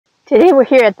Today we're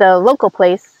here at the local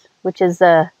place, which is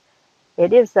it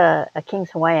is a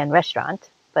King's Hawaiian restaurant,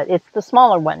 but it's the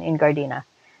smaller one in Gardena.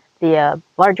 The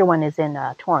larger one is in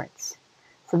Torrance.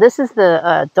 So this is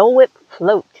the Dole Whip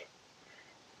float.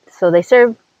 So they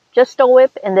serve just Dole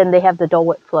Whip, and then they have the Dole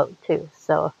Whip float too.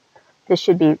 So this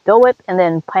should be Dole Whip and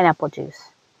then pineapple juice.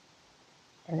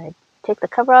 And I take the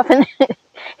cover off, and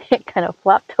it kind of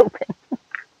flopped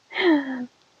open.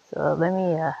 So let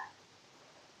me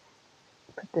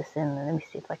put this in, and let me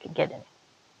see if I can get any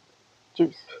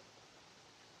juice.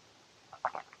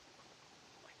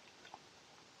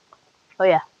 Oh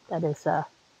yeah, that is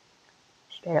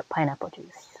straight up pineapple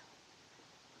juice.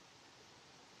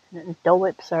 And Dole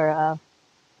Whips are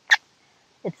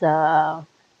it's a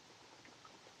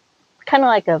kind of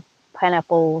like a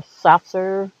pineapple soft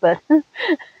serve, but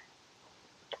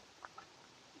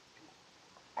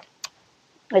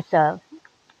it's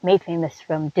made famous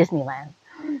from Disneyland.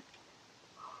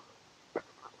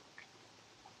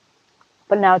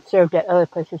 But now it's served at other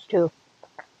places too.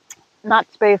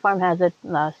 Knott's Berry Farm has it,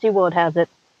 SeaWorld has it,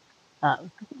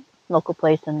 local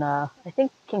place, and I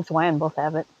think King's Hawaiian both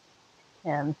have it,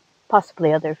 and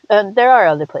possibly other. There are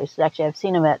other places, actually. I've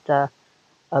seen them at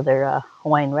other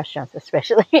Hawaiian restaurants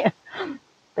especially.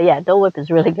 But yeah, Dole Whip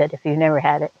is really good if you've never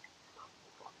had it.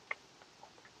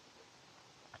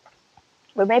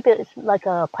 Or maybe it's like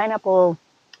a pineapple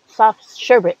soft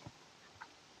sherbet.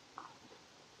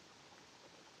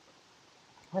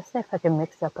 Let's see if I can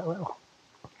mix up a little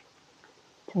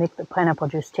to make the pineapple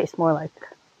juice taste more like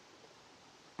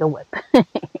Dole Whip.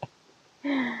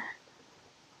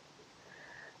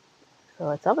 So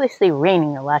it's obviously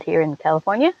raining a lot here in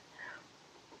California.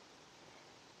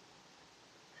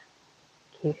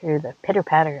 You hear the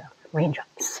pitter-patter of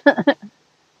raindrops.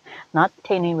 Not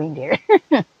tiny reindeer.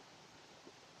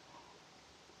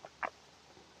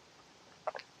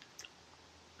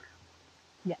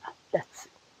 Yeah, that's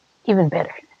even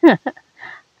better.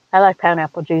 I like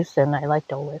pineapple juice and I like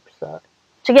Dole Whip, so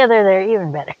together they're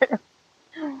even better.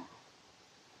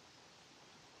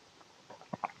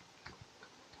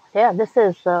 Yeah, this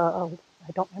is, I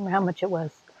don't remember how much it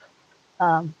was.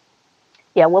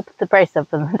 Yeah, we'll put the price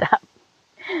up on the top.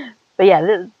 But yeah,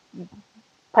 this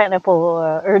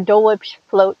pineapple or Dole Whip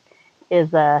float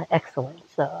is excellent,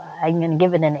 so I'm going to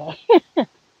give it an A.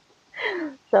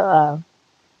 So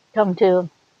come to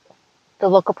the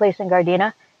local place in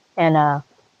Gardena and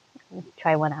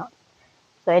try one out.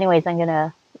 So anyways, I'm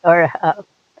gonna,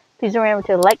 please remember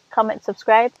to like, comment,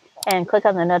 subscribe, and click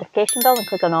on the notification bell and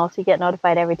click on all so you get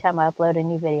notified every time I upload a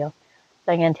new video.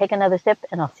 So I'm gonna take another sip,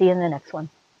 and I'll see you in the next one.